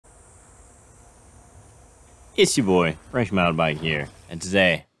It's your boy, Rank Mountain Bike here, and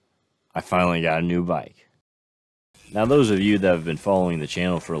today, I finally got a new bike. Now those of you that have been following the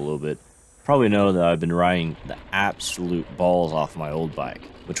channel for a little bit probably know that I've been riding the absolute balls off my old bike,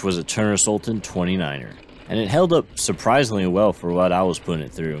 which was a Turner Sultan 29er, and it held up surprisingly well for what I was putting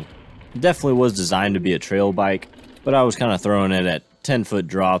it through. It definitely was designed to be a trail bike, but I was kind of throwing it at 10-foot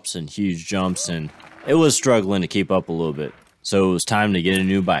drops and huge jumps, and it was struggling to keep up a little bit. So it was time to get a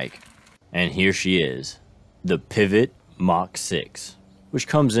new bike, and here she is. The Pivot Mach 6, which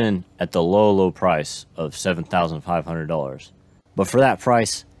comes in at the low price of $7,500. But for that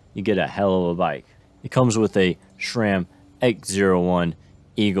price, you get a hell of a bike. It comes with a SRAM X01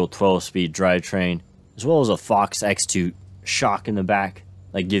 Eagle 12-speed drivetrain, as well as a Fox X2 shock in the back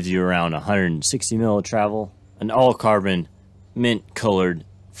that gives you around 160 mil of travel, an all-carbon mint-colored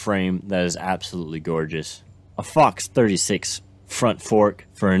frame that is absolutely gorgeous, a Fox 36 front fork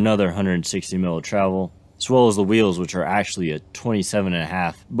for another 160 mil of travel, as well as the wheels, which are actually a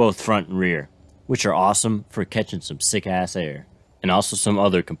 27.5, both front and rear, which are awesome for catching some sick-ass air. And also some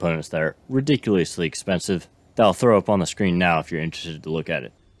other components that are ridiculously expensive that I'll throw up on the screen now if you're interested to look at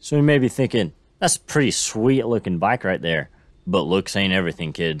it. So you may be thinking, that's a pretty sweet looking bike right there. But looks ain't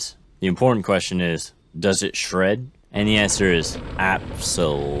everything, kids. The important question is, does it shred? And the answer is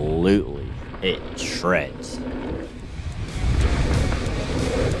absolutely. It shreds.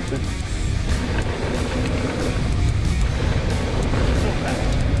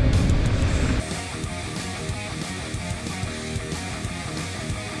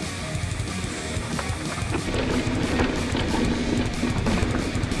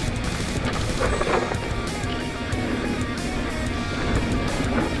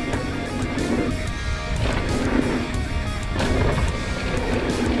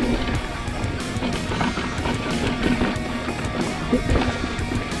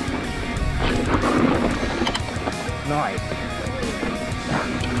 Nice.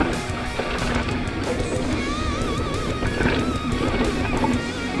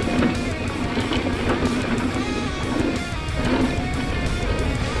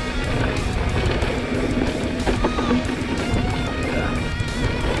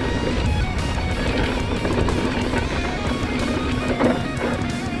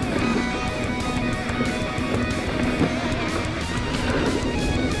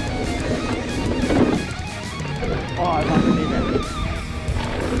 Oh, I want to be there.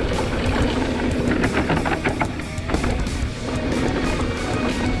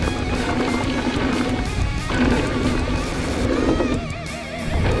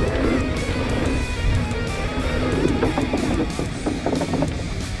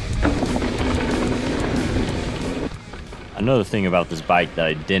 Another thing about this bike that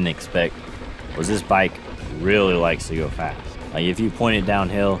I didn't expect was this bike really likes to go fast. Like if you point it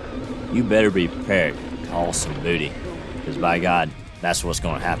downhill, you better be prepared to haul some booty, because by God, that's what's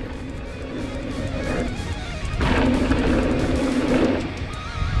going to happen.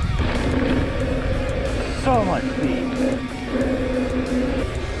 So much speed.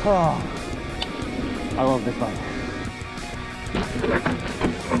 Oh, I love this bike.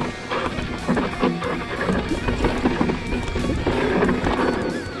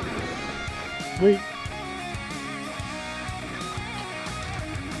 Sweet.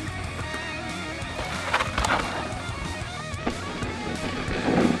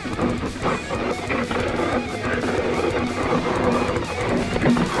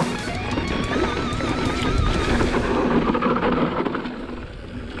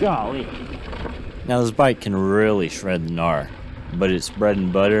 Golly. Now this bike can really shred the gnar, but its bread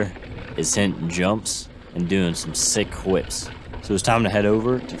and butter is hitting jumps and doing some sick whips. So it's time to head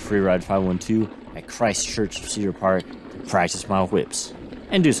over to Freeride 512 at Christchurch Cedar Park to practice my whips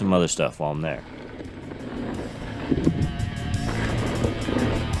and do some other stuff while I'm there.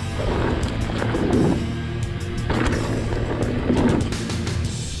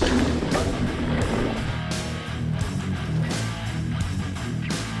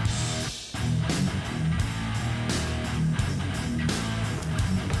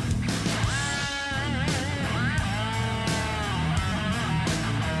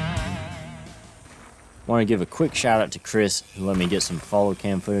 I want to give a quick shout out to Chris who let me get some follow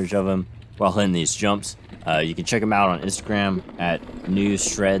cam footage of him while hitting these jumps. You can check him out on Instagram at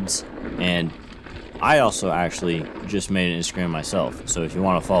newshreds, and I also actually just made an Instagram myself, so if you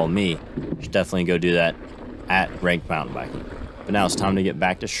want to follow me, you should definitely go do that at Rank Mountain Biking. But now it's time to get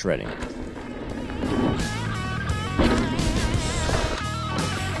back to shredding.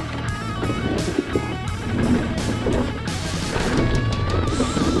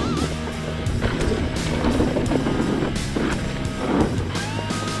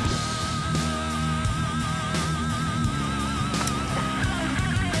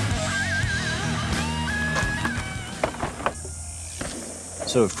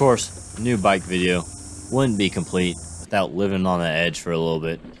 So of course, a new bike video wouldn't be complete without living on the edge for a little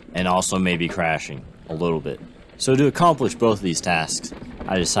bit and also maybe crashing a little bit. So to accomplish both of these tasks,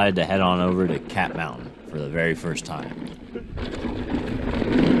 I decided to head on over to Cat Mountain for the very first time.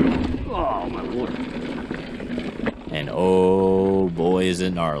 Oh my lord. And oh boy is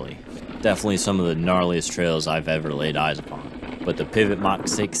it gnarly. Definitely some of the gnarliest trails I've ever laid eyes upon. But the Pivot Mach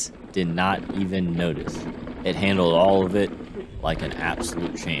 6 did not even notice. It handled all of it like an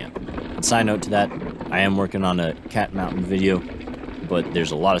absolute champ. And side note to that, I am working on a Cat Mountain video, but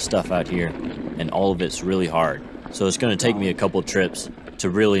there's a lot of stuff out here and all of it's really hard. So it's going to take me a couple trips to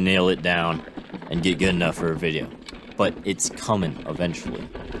really nail it down and get good enough for a video. But it's coming eventually.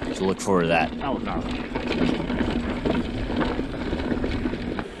 So look forward to that. That was gnarly.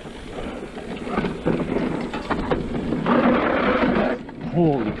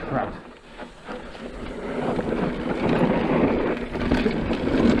 Holy crap.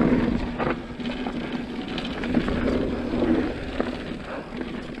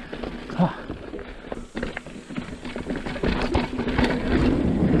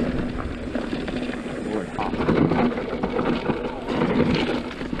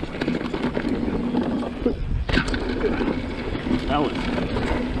 That was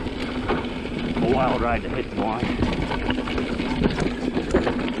a wild ride to hit the line.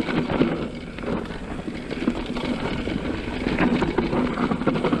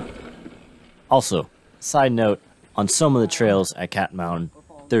 Also, side note, on some of the trails at Cat Mountain,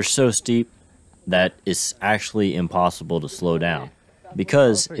 they're so steep that it's actually impossible to slow down.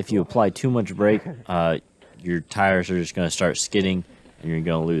 Because if you apply too much brake, your tires are just going to start skidding and you're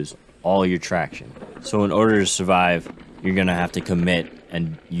going to lose all your traction. So in order to survive, you're going to have to commit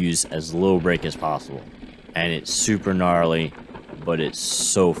and use as little brake as possible. And it's super gnarly, but it's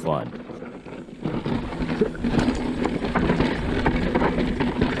so fun.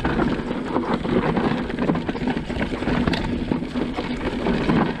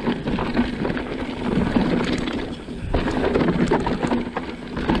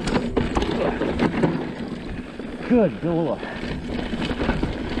 Good Gola.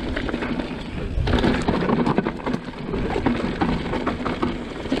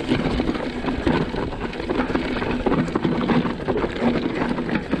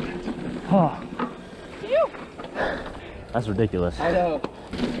 Oh. That's ridiculous. I know.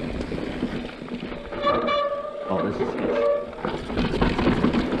 Oh, this is sketchy.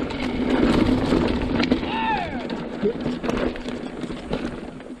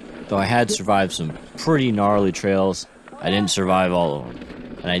 Though I had survived some pretty gnarly trails, I didn't survive all of them.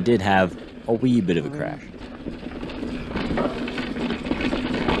 And I did have a wee bit of a crash.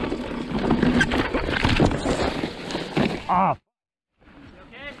 Ah.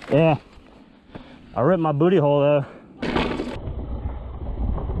 Okay? Yeah. I ripped my booty hole though.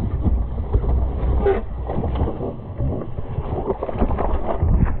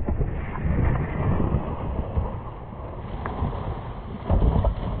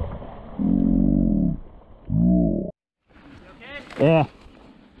 Yeah,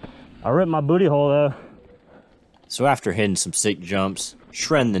 I ripped my booty hole though. So after hitting some sick jumps,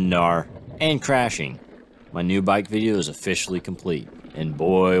 shredding the gnar, and crashing, my new bike video is officially complete. And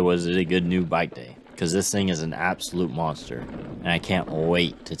boy was it a good new bike day, because this thing is an absolute monster, and I can't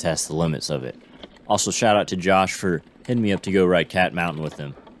wait to test the limits of it. Also shout out to Josh for hitting me up to go ride Cat Mountain with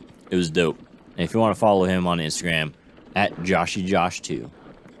him. It was dope. And if you want to follow him on Instagram, at JoshyJosh2.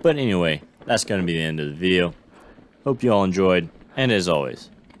 But anyway, that's going to be the end of the video. Hope you all enjoyed. And as always,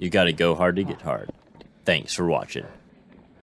 you gotta go hard to get hard. Thanks for watching.